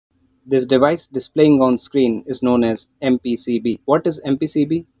This device displaying on screen is known as MPCB. What is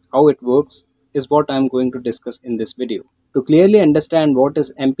MPCB? How it works is what I am going to discuss in this video. To clearly understand what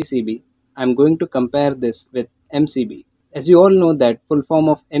is MPCB, I am going to compare this with MCB. As you all know that full form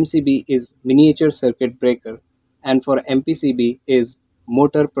of MCB is Miniature Circuit Breaker and for MPCB is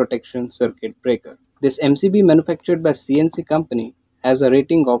Motor Protection Circuit Breaker. This MCB manufactured by CNC company has a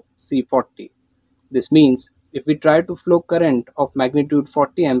rating of C40. This means if we try to flow current of magnitude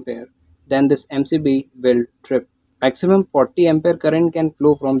 40 ampere, then this MCB will trip. Maximum 40 ampere current can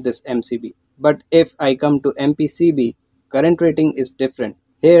flow from this MCB. But if I come to MPCB, current rating is different.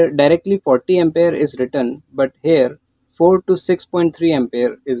 Here directly 40 ampere is written, but here 4 to 6.3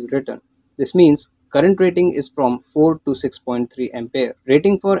 ampere is written. This means current rating is from 4 to 6.3 ampere.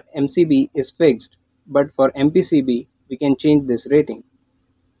 Rating for MCB is fixed, but for MPCB we can change this rating.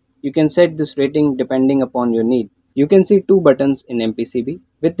 You can set this rating depending upon your need. You can see two buttons in MPCB.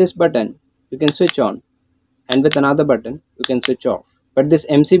 With this button, you can switch on, and with another button, you can switch off. But this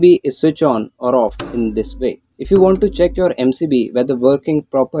MCB is switch on or off in this way. If you want to check your MCB whether working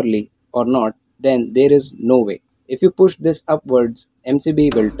properly or not, then there is no way. If you push this upwards,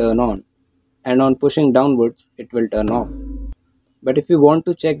 MCB will turn on, and on pushing downwards, it will turn off. But if you want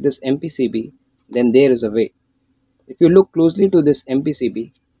to check this MPCB, then there is a way. If you look closely to this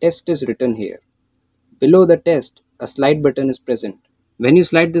MPCB, test is written here. Below the test, a slide button is present. When you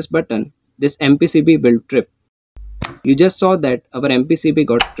slide this button, this MPCB will trip. You just saw that our MPCB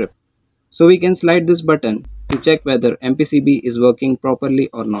got tripped. So we can slide this button to check whether MPCB is working properly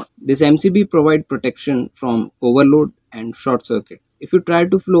or not. This MCB provides protection from overload and short circuit. If you try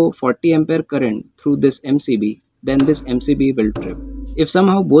to flow 40 ampere current through this MCB, then this MCB will trip. If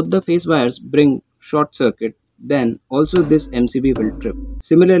somehow both the phase wires bring short circuit, then also this MCB will trip.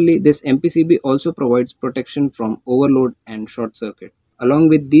 Similarly, this MPCB also provides protection from overload and short circuit. Along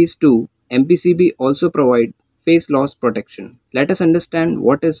with these two, MPCB also provides phase loss protection. Let us understand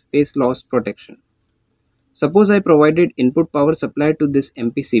what is phase loss protection. Suppose I provided input power supply to this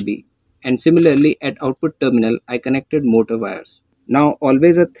MPCB, and similarly at output terminal I connected motor wires. Now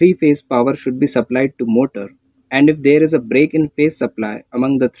always a three-phase power should be supplied to motor, and if there is a break in phase supply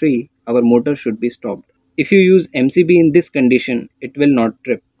among the three, our motor should be stopped. If you use MCB in this condition, it will not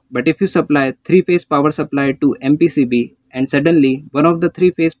trip. But if you supply three-phase power supply to MPCB and suddenly one of the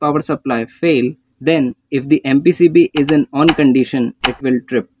three-phase power supply fail, then if the MPCB is in on condition, it will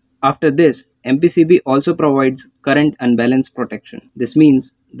trip. After this, MPCB also provides current unbalance protection. This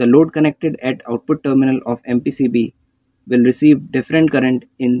means the load connected at output terminal of MPCB will receive different current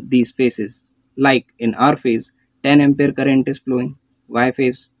in these phases. Like in R phase, 10 ampere current is flowing, Y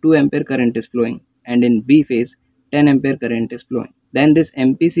phase 2 ampere current is flowing, and in B phase 10 ampere current is flowing. Then this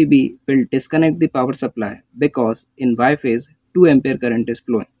MPCB will disconnect the power supply because in Y phase 2 ampere current is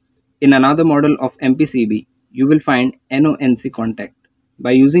flowing. In another model of MPCB, you will find NONC contact.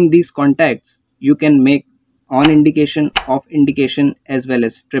 By using these contacts, you can make on indication, off indication as well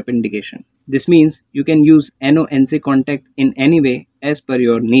as trip indication. This means you can use NONC contact in any way as per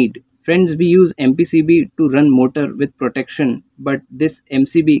your need. Friends, we use MPCB to run motor with protection, but this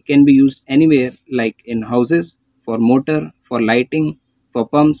MCB can be used anywhere like in houses, for motor, for lighting, for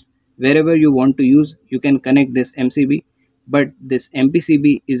pumps, wherever you want to use, you can connect this MCB, but this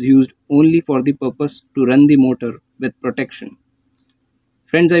MPCB is used only for the purpose to run the motor with protection.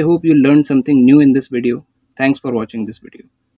 Friends, I hope you learned something new in this video. Thanks for watching this video.